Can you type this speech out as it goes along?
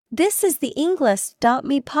This is the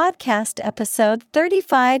Englist.me podcast episode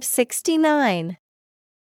 3569.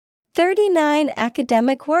 39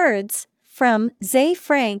 academic words from Ze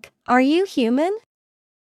Frank, Are You Human?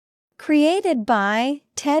 Created by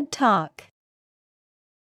TED Talk.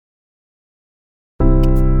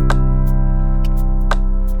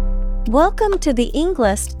 Welcome to the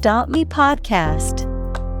Englist.me podcast.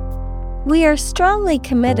 We are strongly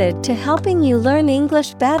committed to helping you learn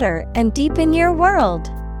English better and deepen your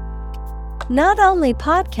world. Not only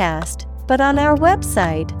podcast, but on our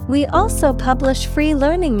website, we also publish free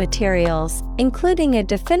learning materials, including a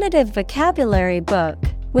definitive vocabulary book,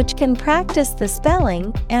 which can practice the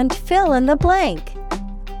spelling and fill in the blank.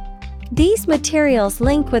 These materials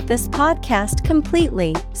link with this podcast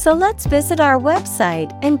completely, so let's visit our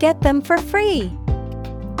website and get them for free.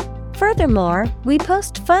 Furthermore, we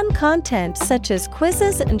post fun content such as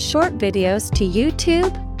quizzes and short videos to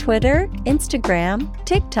YouTube, Twitter, Instagram,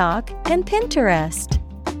 TikTok, and Pinterest.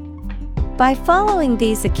 By following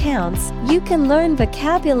these accounts, you can learn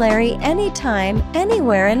vocabulary anytime,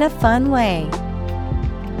 anywhere in a fun way.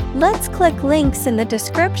 Let's click links in the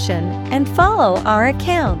description and follow our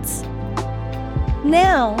accounts.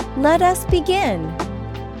 Now, let us begin.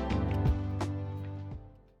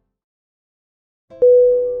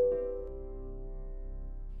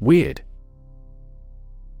 Weird.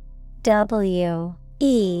 W-E-I-R-D.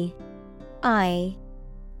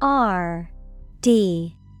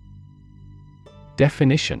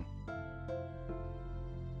 Definition: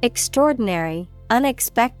 extraordinary,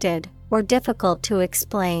 unexpected, or difficult to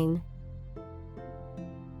explain.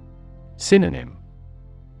 Synonym: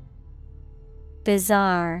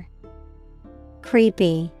 bizarre,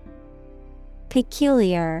 creepy,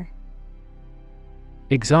 peculiar.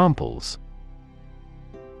 Examples: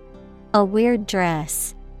 a weird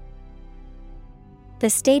dress. The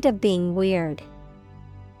state of being weird.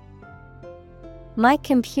 My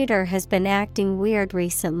computer has been acting weird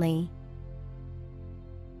recently.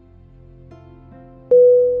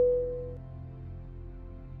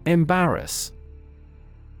 Embarrass.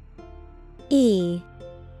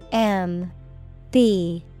 E-M-B-A-R-R-A-S-S.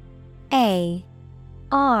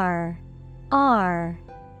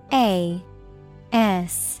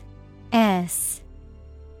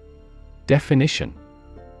 Definition: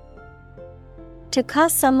 to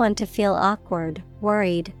cause someone to feel awkward,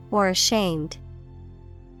 worried, or ashamed.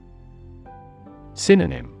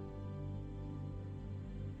 Synonym: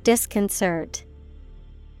 disconcert,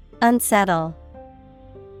 unsettle,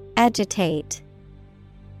 agitate.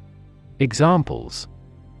 Examples: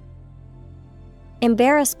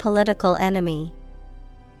 embarrass political enemy.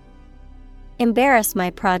 Embarrass my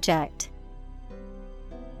project.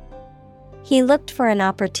 He looked for an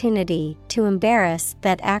opportunity to embarrass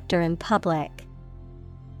that actor in public.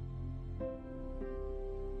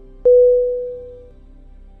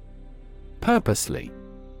 Purposely.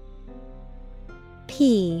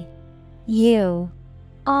 P-U-R-P-O-S-E-L-Y.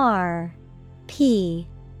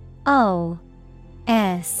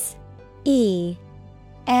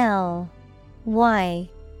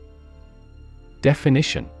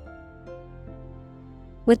 Definition: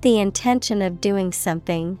 with the intention of doing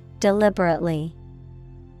something, deliberately.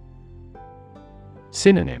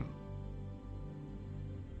 Synonym: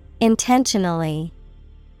 intentionally,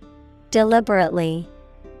 deliberately,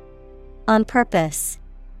 on purpose.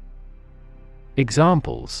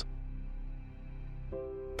 Examples: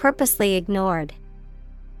 purposely ignored.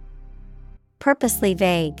 Purposely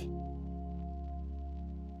vague.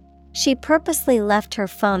 She purposely left her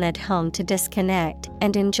phone at home to disconnect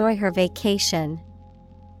and enjoy her vacation.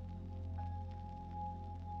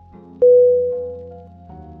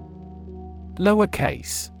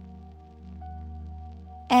 Lowercase.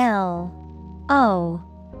 L-O-W-E-R-C-A-S-E.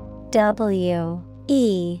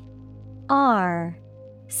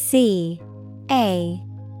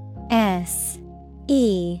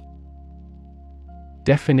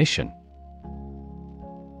 Definition: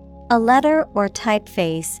 a letter or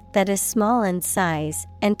typeface that is small in size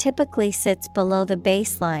and typically sits below the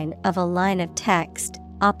baseline of a line of text,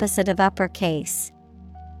 opposite of uppercase.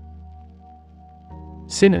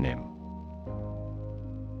 Synonym: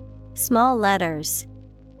 small letters.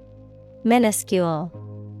 Minuscule.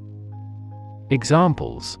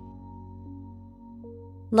 Examples: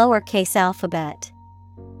 lowercase alphabet.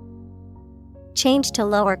 Change to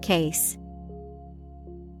lowercase.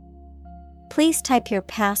 Please type your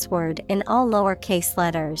password in all lowercase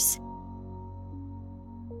letters.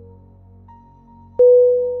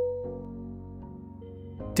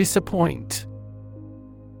 Disappoint.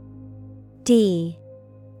 D-I-S-A-P-P-O-I-N-T.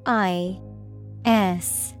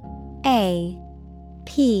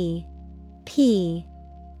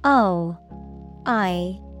 O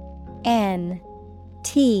I N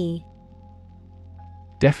T.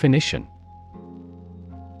 Definition: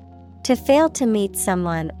 To fail to meet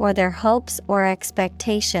someone or their hopes or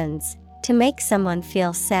expectations, to make someone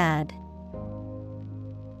feel sad.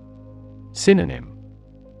 Synonym: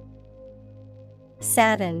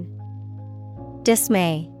 Sadden,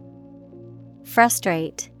 dismay,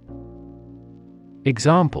 frustrate.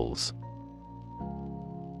 Examples: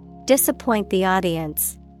 Disappoint the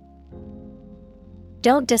audience.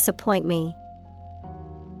 Don't disappoint me.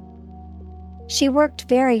 She worked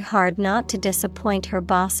very hard not to disappoint her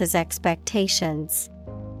boss's expectations.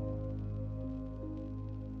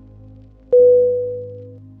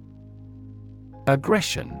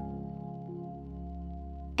 Aggression.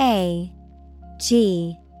 A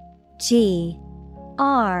G G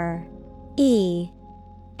R E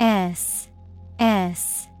S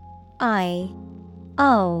S I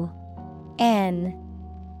O N.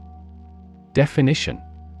 Definition: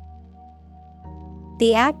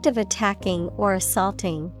 The act of attacking or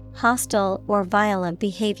assaulting, hostile or violent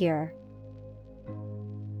behavior.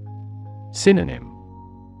 Synonym: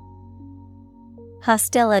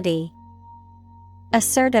 Hostility,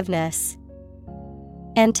 assertiveness,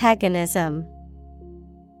 antagonism.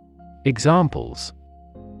 Examples: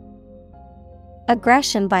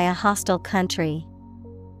 Aggression by a hostile country.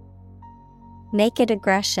 Naked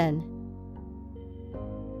aggression.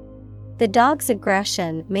 The dog's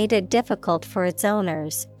aggression made it difficult for its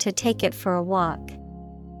owners to take it for a walk.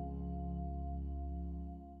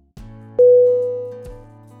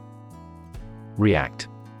 React.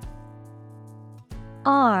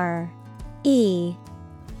 R E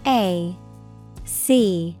A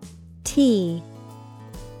C T.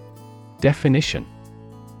 Definition: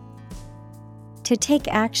 To take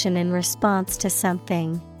action in response to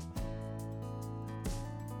something.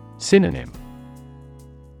 Synonym: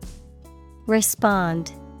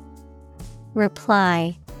 Respond,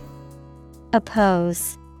 reply,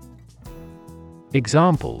 oppose.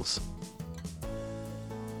 Examples: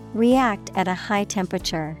 React at a high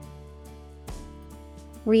temperature.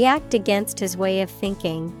 React against his way of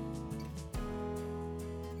thinking.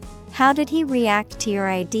 How did he react to your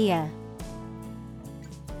idea?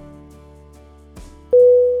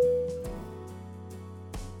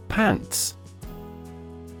 Pants.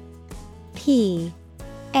 P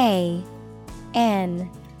A N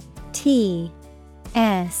T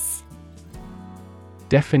S.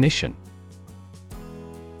 Definition: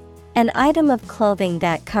 An item of clothing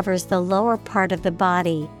that covers the lower part of the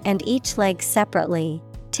body and each leg separately,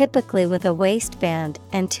 typically with a waistband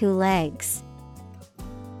and two legs.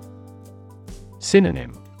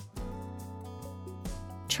 Synonym: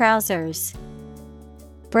 Trousers,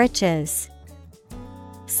 breeches,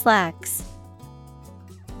 slacks.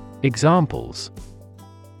 Examples: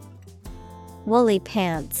 Woolly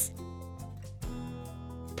pants,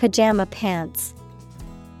 pajama pants.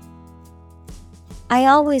 I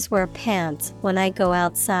always wear pants when I go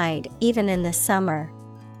outside, even in the summer.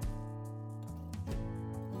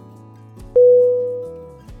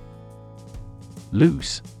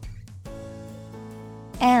 Loose.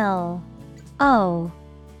 L O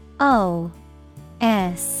O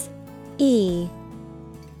S E.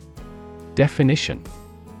 Definition: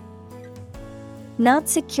 Not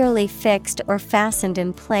securely fixed or fastened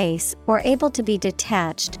in place, or able to be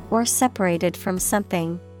detached or separated from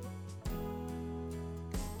something.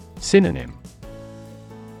 Synonym: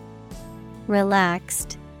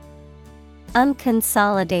 Relaxed,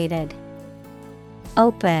 unconsolidated,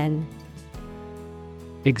 open.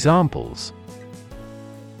 Examples: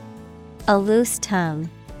 A loose tongue.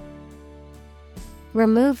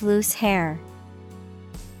 Remove loose hair.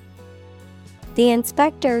 The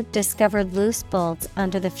inspector discovered loose bolts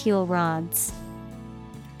under the fuel rods.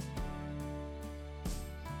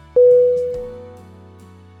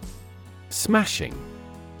 Smashing.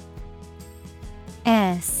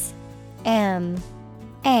 S M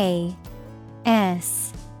A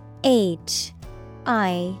S H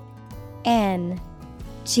I N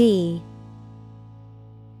G.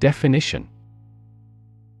 Definition: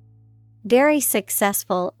 Very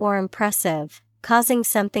successful or impressive, causing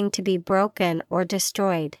something to be broken or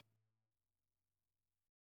destroyed.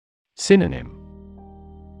 Synonym: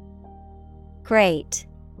 Great,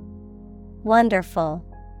 wonderful,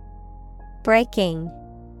 breaking.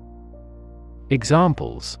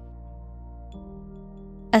 Examples: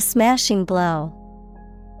 A smashing blow.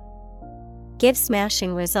 Give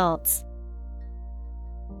smashing results.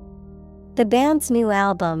 The band's new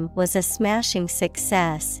album was a smashing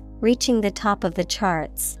success, reaching the top of the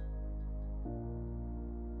charts.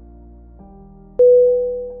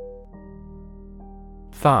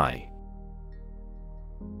 Thigh.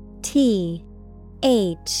 THIGH.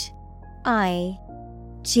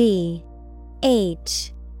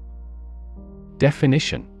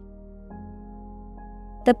 Definition.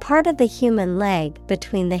 The part of the human leg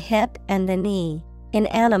between the hip and the knee. In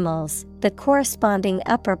animals, the corresponding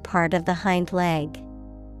upper part of the hind leg.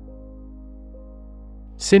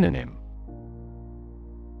 Synonym.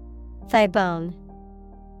 Thigh bone,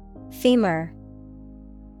 femur,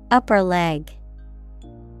 upper leg.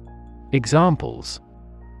 Examples.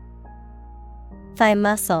 Thigh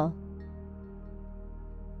muscle,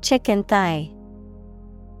 chicken thigh.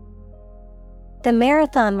 The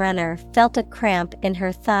marathon runner felt a cramp in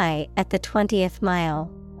her thigh at the 20th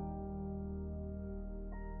mile.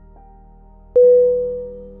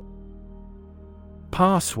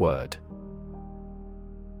 Password.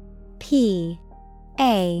 PASSWORD.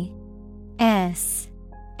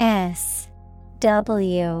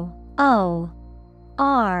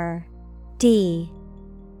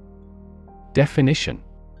 Definition.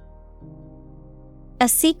 A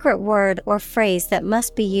secret word or phrase that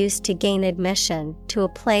must be used to gain admission to a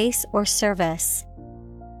place or service.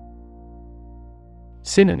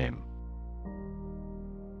 Synonym.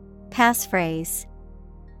 Passphrase,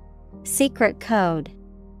 secret code,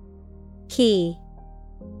 key.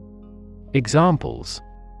 Examples.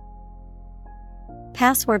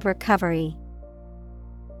 Password recovery,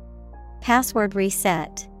 password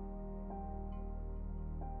reset.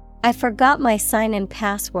 I forgot my sign-in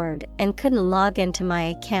password and couldn't log into my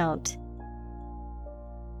account.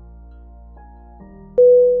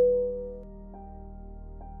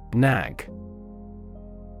 Nag.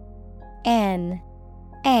 NAG.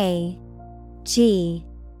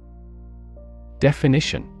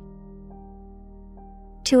 Definition.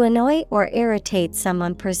 To annoy or irritate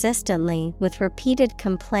someone persistently with repeated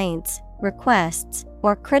complaints, requests,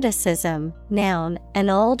 or criticism. Noun,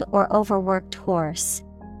 an old or overworked horse.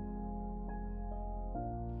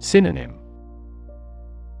 Synonym.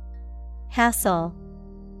 Hassle,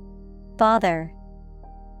 bother,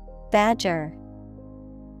 badger.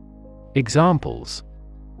 Examples.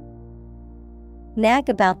 Nag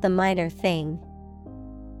about the minor thing.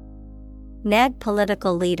 Nag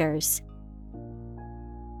political leaders.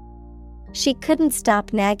 She couldn't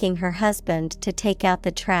stop nagging her husband to take out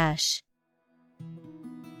the trash.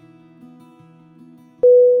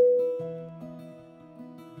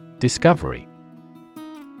 Discovery.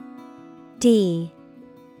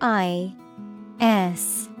 DISCOVERY.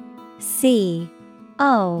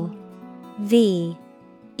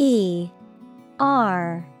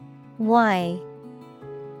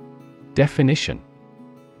 Definition.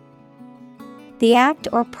 The act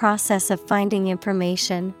or process of finding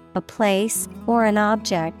information, a place, or an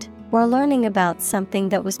object, or learning about something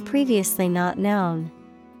that was previously not known.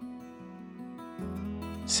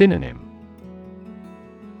 Synonym.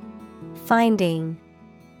 Finding,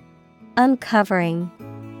 uncovering,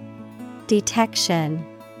 detection.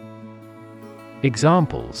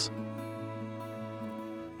 Examples.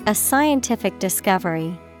 A scientific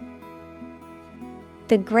discovery.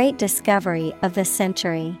 The great discovery of the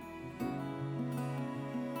century.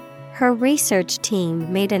 Her research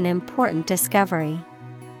team made an important discovery.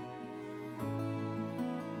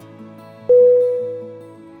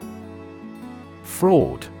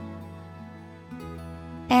 Fraud.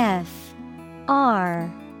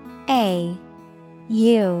 FRAUD.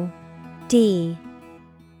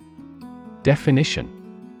 Definition.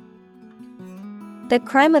 The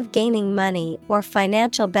crime of gaining money or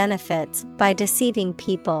financial benefits by deceiving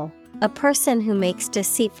people, a person who makes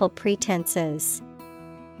deceitful pretenses.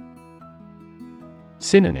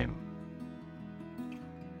 Synonym.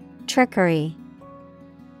 Trickery,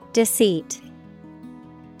 deceit,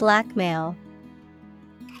 blackmail.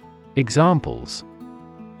 Examples.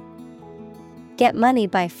 Get money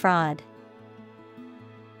by fraud.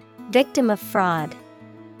 Victim of fraud.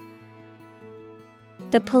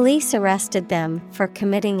 The police arrested them for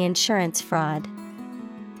committing insurance fraud.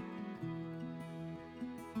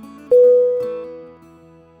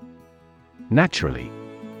 Naturally.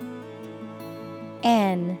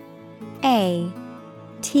 NATURALLY.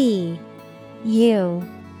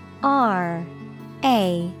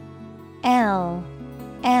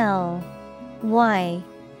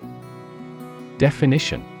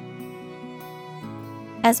 Definition.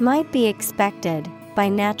 As might be expected, by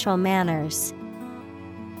natural manners.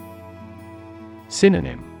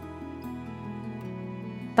 Synonym.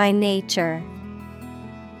 By nature.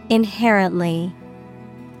 Inherently.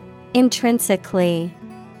 Intrinsically.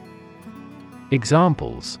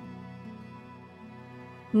 Examples.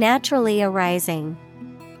 Naturally arising.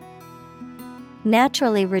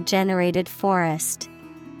 Naturally regenerated forest.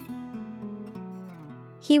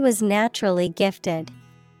 He was naturally gifted.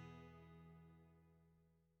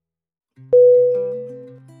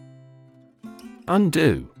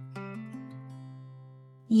 Undo.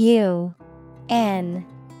 U-N-D-O.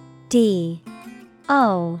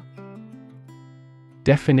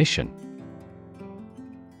 Definition.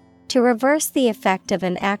 To reverse the effect of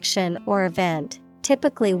an action or event,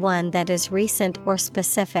 typically one that is recent or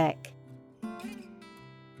specific.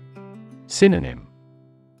 Synonym.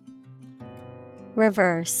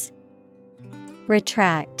 Reverse,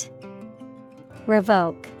 retract,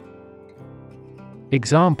 revoke.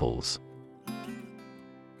 Examples.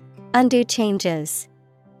 Undo changes.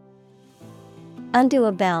 Undo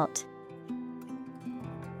a belt.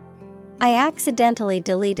 I accidentally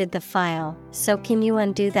deleted the file, so can you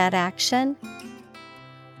undo that action?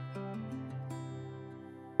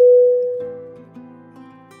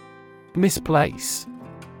 Misplace.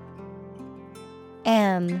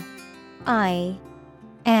 M-I-S-P-L-A-C-E.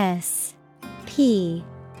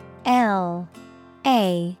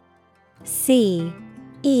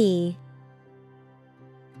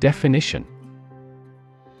 Definition.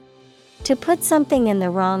 To put something in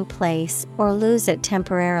the wrong place or lose it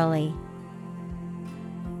temporarily.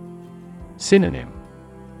 Synonym.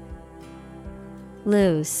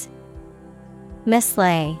 Lose,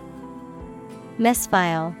 mislay,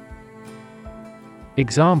 misfile.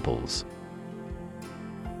 Examples.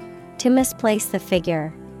 To misplace the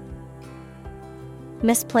figure.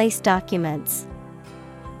 Misplace documents.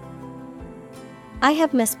 I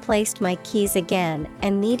have misplaced my keys again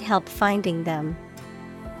and need help finding them.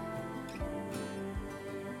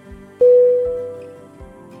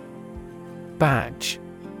 Badge.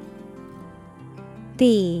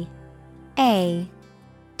 B-A-D-G-E.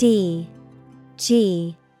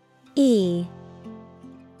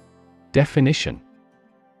 Definition.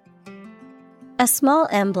 A small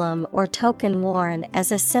emblem or token worn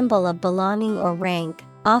as a symbol of belonging or rank,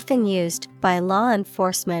 often used by law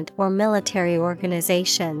enforcement or military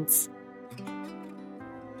organizations.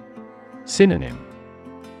 Synonym.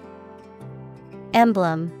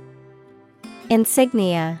 Emblem,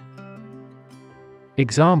 insignia.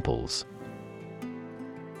 Examples.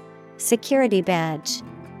 Security badge.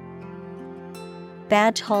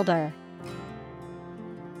 Badge holder.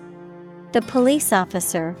 The police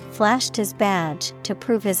officer flashed his badge to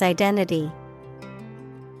prove his identity.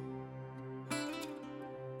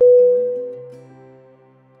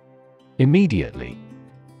 Immediately.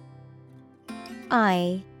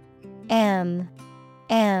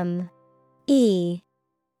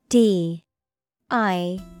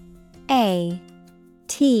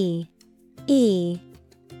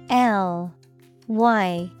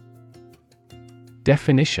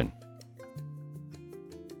 Definition.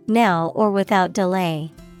 Now or without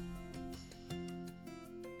delay.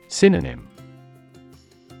 Synonym.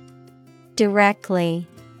 Directly,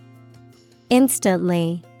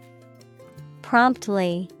 instantly,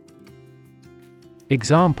 promptly.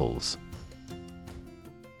 Examples.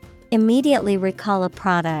 Immediately recall a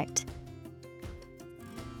product.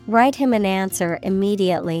 Write him an answer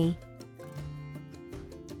immediately.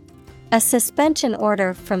 A suspension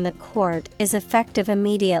order from the court is effective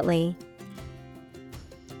immediately.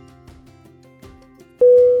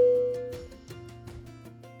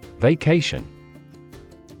 Vacation.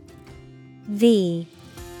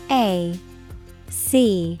 V-A-C-A-T-I-O-N.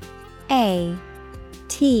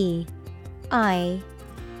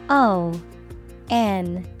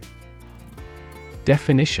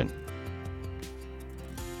 Definition.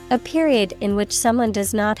 A period in which someone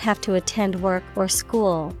does not have to attend work or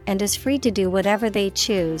school and is free to do whatever they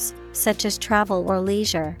choose, such as travel or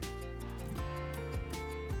leisure.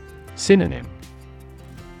 Synonym.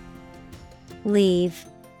 Leave,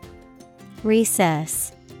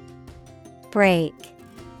 recess, break.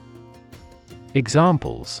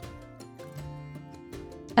 Examples.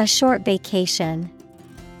 A short vacation.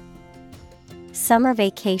 Summer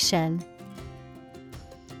vacation.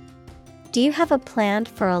 Do you have a plan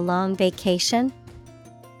for a long vacation?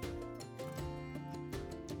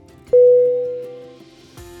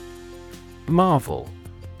 Marvel.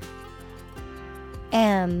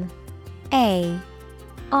 M-A-R-V-E-L.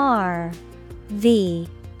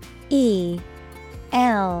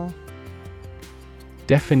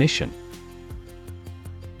 Definition.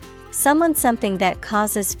 Someone something that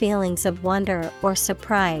causes feelings of wonder or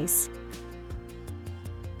surprise.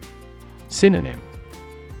 Synonym.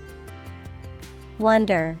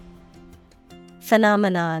 Wonder,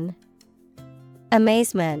 phenomenon,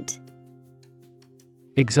 amazement.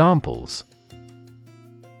 Examples.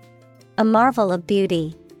 A marvel of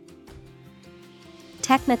beauty.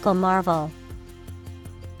 Technical marvel.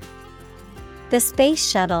 The space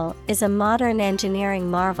shuttle is a modern engineering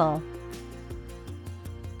marvel.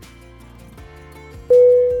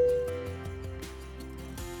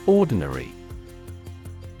 Ordinary.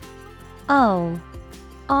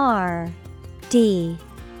 O-R-D-I-N-A-R-Y.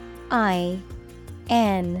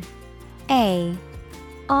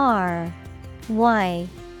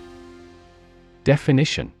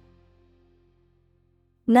 Definition.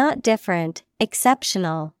 Not different,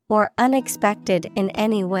 exceptional, or unexpected in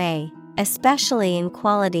any way, especially in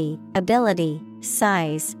quality, ability,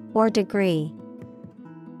 size, or degree.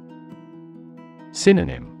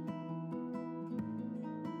 Synonym.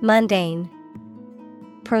 Mundane,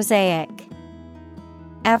 prosaic,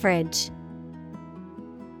 average.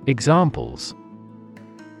 Examples.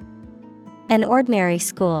 An ordinary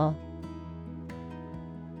school.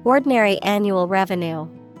 Ordinary annual revenue.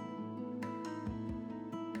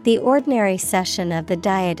 The ordinary session of the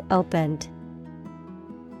Diet opened.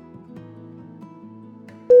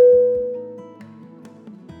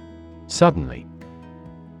 Suddenly.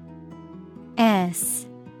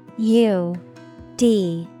 S-U-D-D-E-N-L-Y.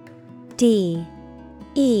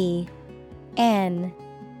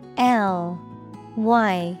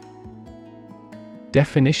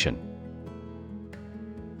 Definition.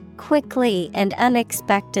 Quickly and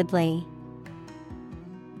unexpectedly.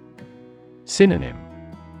 Synonym.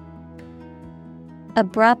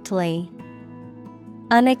 Abruptly,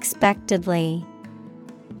 unexpectedly,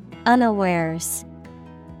 unawares.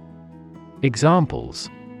 Examples.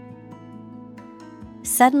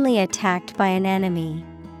 Suddenly attacked by an enemy.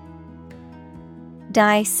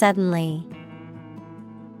 Die suddenly.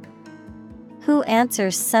 Who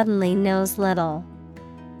answers suddenly knows little.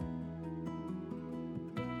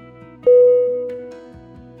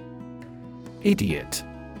 Idiot.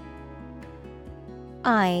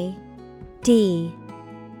 I-D-I-O-T.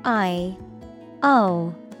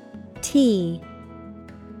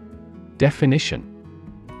 Definition.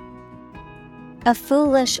 A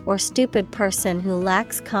foolish or stupid person who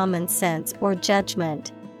lacks common sense or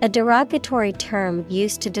judgment, a derogatory term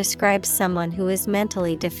used to describe someone who is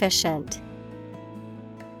mentally deficient.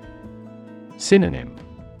 Synonym.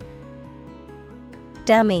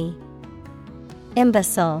 Dummy,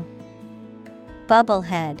 imbecile,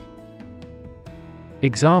 bubblehead.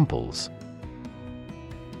 Examples.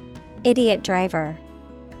 Idiot driver.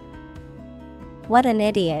 What an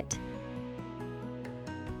idiot.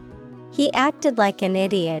 He acted like an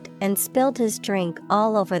idiot and spilled his drink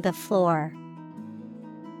all over the floor.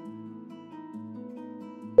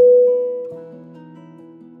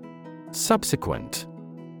 Subsequent.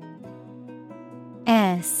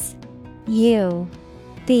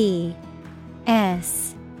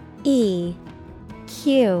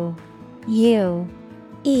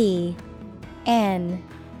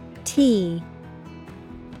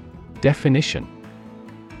 Definition.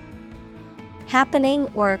 Happening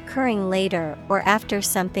or occurring later or after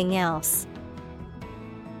something else.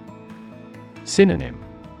 Synonym.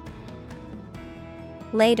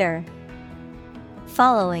 Later,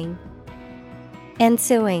 following,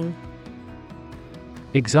 ensuing.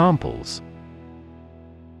 Examples.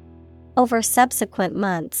 Over subsequent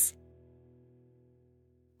months.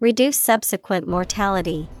 Reduce subsequent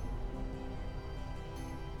mortality.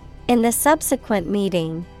 In the subsequent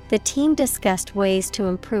meeting, the team discussed ways to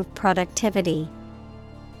improve productivity.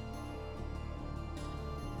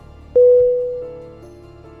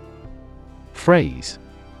 Phrase.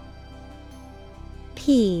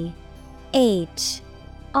 P-H-R-A-S-E.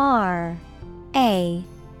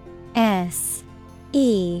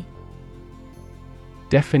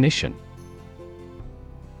 Definition.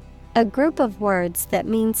 A group of words that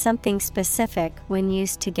mean something specific when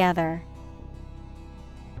used together.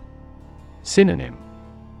 Synonym.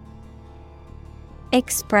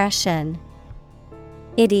 Expression,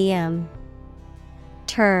 idiom,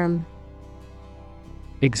 term.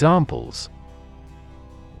 Examples.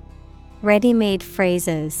 Ready-made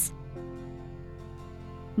phrases.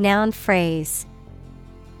 Noun phrase.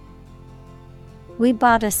 We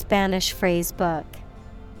bought a Spanish phrase book.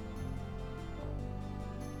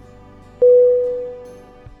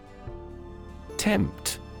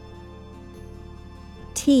 Tempt.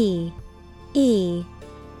 T-E-M-P-T.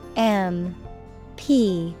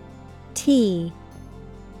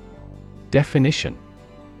 Definition.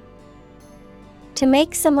 To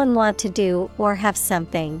make someone want to do or have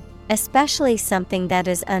something, especially something that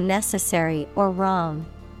is unnecessary or wrong.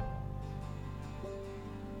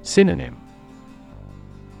 Synonym.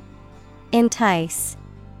 Entice,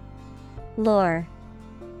 lure,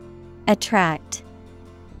 attract.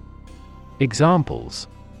 Examples.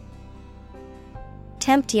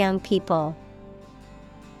 Tempt young people.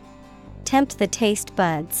 tempt the taste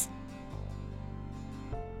buds.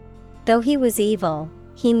 Though he was evil,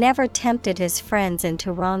 he never tempted his friends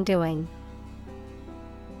into wrongdoing.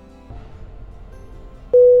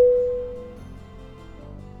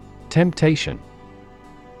 Temptation.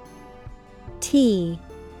 Temptation.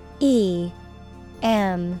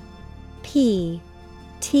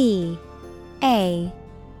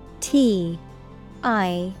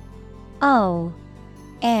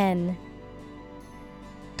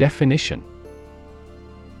 Definition.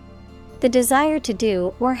 The desire to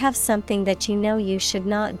do or have something that you know you should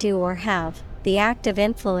not do or have, the act of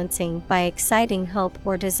influencing by exciting hope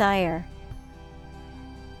or desire.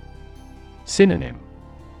 Synonym.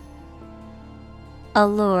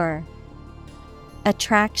 Allure,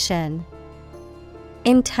 attraction,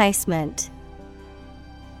 enticement.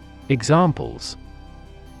 Examples.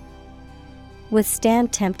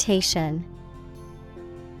 Withstand temptation.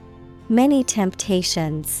 Many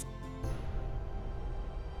temptations.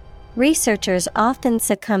 Researchers often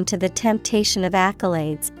succumb to the temptation of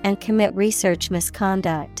accolades and commit research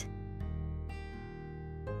misconduct.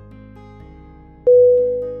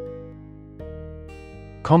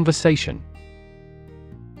 Conversation.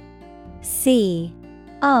 Conversation.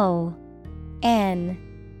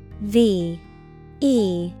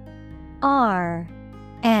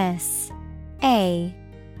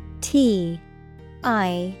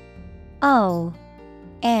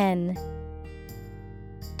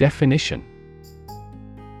 Definition.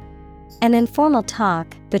 An informal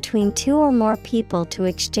talk between two or more people to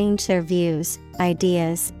exchange their views,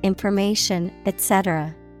 ideas, information,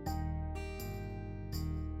 etc.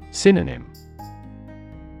 Synonym.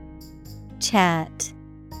 Chat,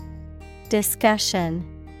 discussion,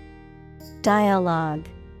 dialogue.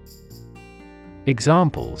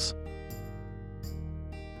 Examples.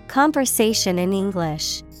 Conversation in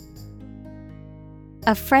English.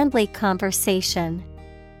 A friendly conversation.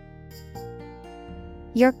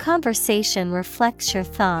 Your conversation reflects your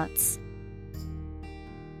thoughts.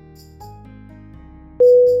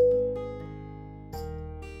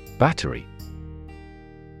 Battery. Battery.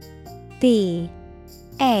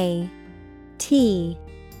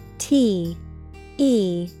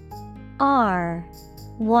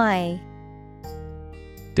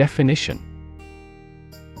 Definition.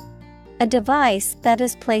 A device that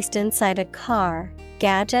is placed inside a car,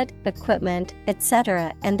 gadget, equipment,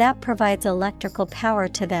 etc., and that provides electrical power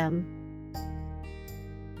to them.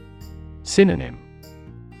 Synonym.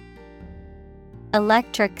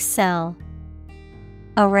 Electric cell,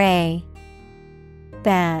 array,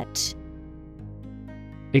 batch.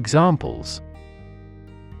 Examples.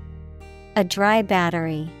 A dry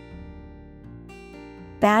battery.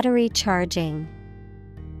 Battery charging.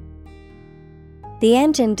 The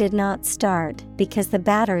engine did not start because the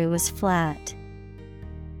battery was flat.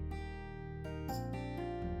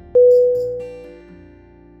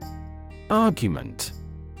 Argument.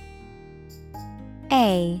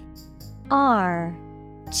 A-R-G-U-M-E-N-T.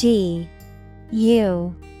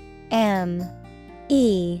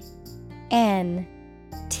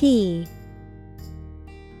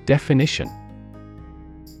 Definition.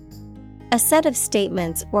 A set of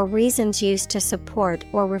statements or reasons used to support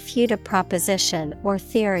or refute a proposition or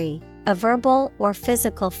theory, a verbal or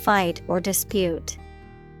physical fight or dispute.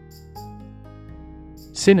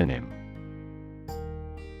 Synonym.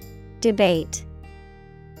 Debate,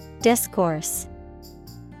 discourse,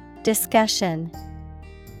 discussion.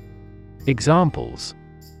 Examples.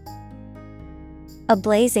 A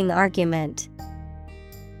blazing argument.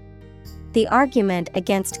 The argument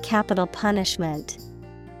against capital punishment.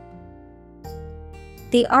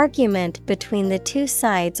 The argument between the two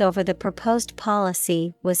sides over the proposed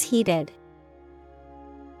policy was heated.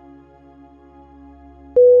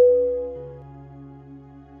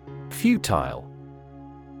 Futile.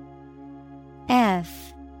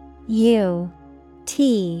 F-U-T-I-L-E.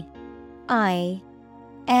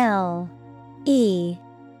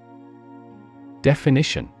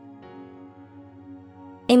 Definition.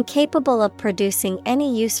 Incapable of producing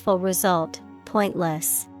any useful result,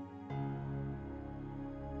 pointless.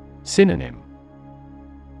 Synonym.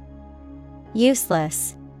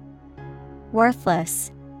 Useless,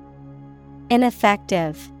 worthless,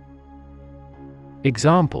 ineffective.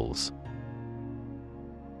 Examples.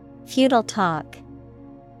 Futile talk.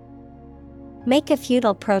 Make a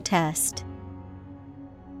futile protest.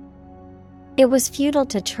 It was futile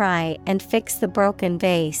to try and fix the broken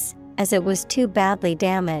vase, as it was too badly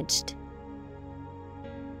damaged.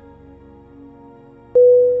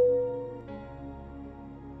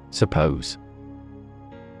 Suppose.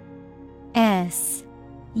 S-U-P-P-O-S-E.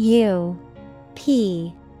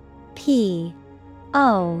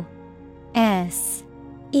 S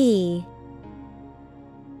E.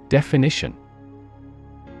 Definition: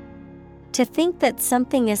 To think that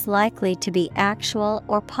something is likely to be actual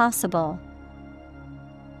or possible.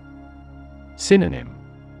 Synonym: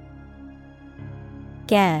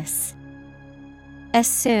 Guess,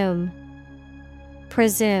 assume,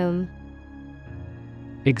 presume.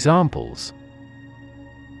 Examples: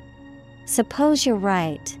 Suppose you're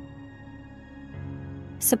right.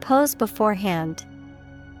 Suppose beforehand.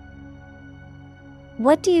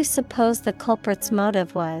 What do you suppose the culprit's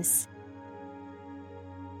motive was?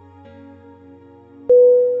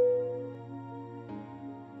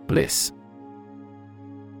 Bliss.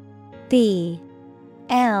 B-L-I-S-S.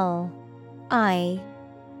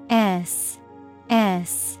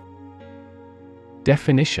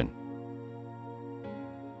 Definition: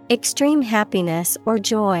 Extreme happiness or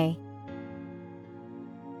joy.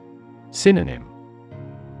 Synonym: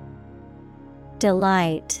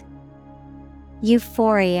 Delight,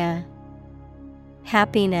 euphoria,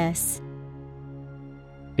 happiness.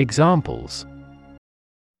 Examples: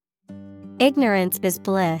 Ignorance is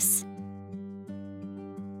bliss.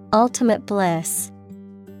 Ultimate bliss.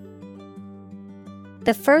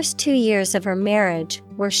 The first 2 years of her marriage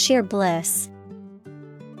were sheer bliss.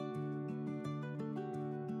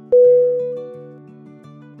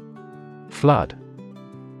 Flood.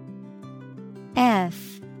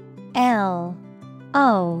 F-L-O-O-D.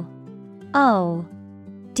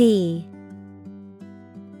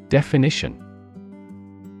 Definition: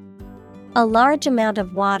 A large amount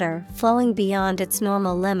of water flowing beyond its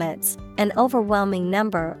normal limits, an overwhelming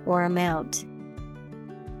number or amount.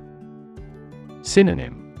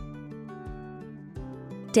 Synonym: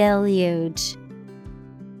 Deluge,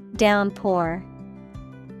 downpour,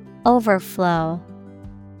 overflow.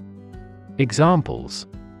 Examples: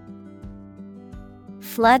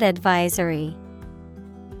 Flood advisory.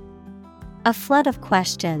 A flood of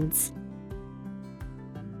questions.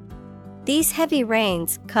 These heavy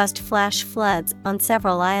rains caused flash floods on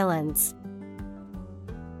several islands.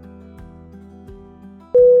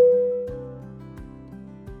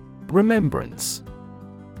 Remembrance.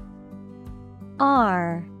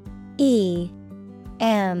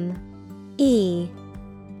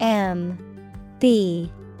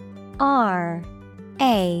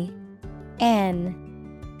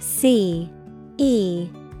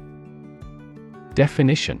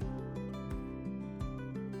 Definition: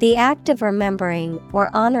 The act of remembering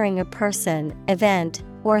or honoring a person, event,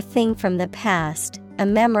 or thing from the past, a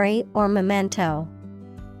memory or memento.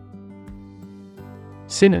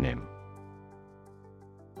 Synonym: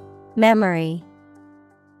 Memory,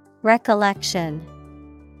 recollection,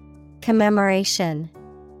 commemoration.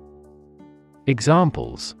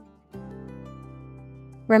 Examples: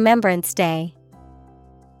 Remembrance Day.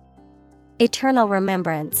 Eternal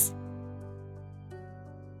remembrance.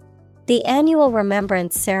 The annual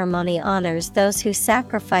remembrance ceremony honors those who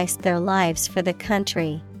sacrificed their lives for the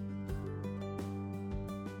country.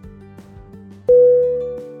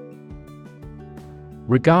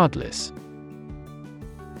 Regardless.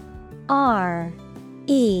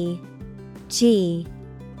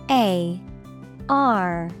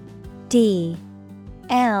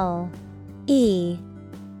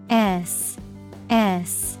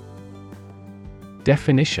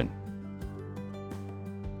 Definition: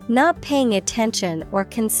 Not paying attention or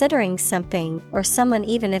considering something or someone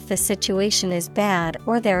even if the situation is bad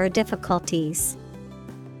or there are difficulties.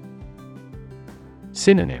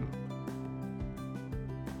 Synonym: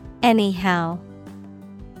 Anyhow,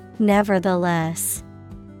 nevertheless,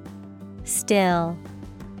 still.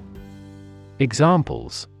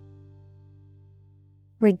 Examples: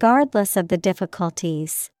 Regardless of the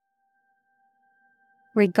difficulties.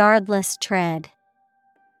 Regardless tread.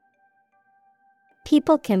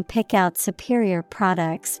 People can pick out superior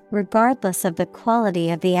products regardless of the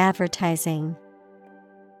quality of the advertising.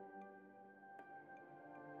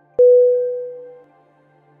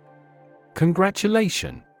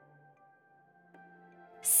 Congratulation. Congratulation.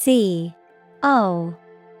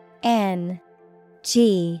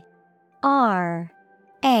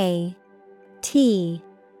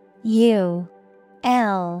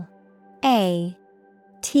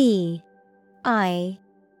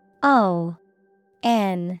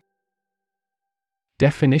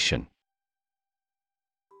 Definition: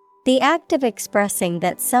 The act of expressing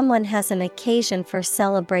that someone has an occasion for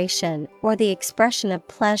celebration or the expression of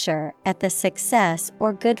pleasure at the success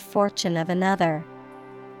or good fortune of another.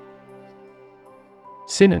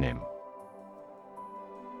 Synonym: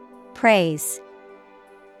 Praise,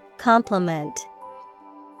 compliment,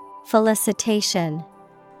 felicitation.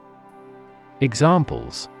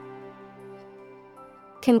 Examples: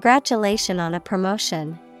 Congratulation on a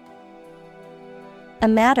promotion. A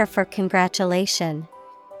matter for congratulation.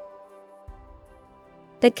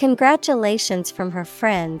 The congratulations from her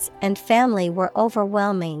friends and family were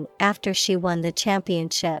overwhelming after she won the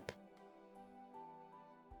championship.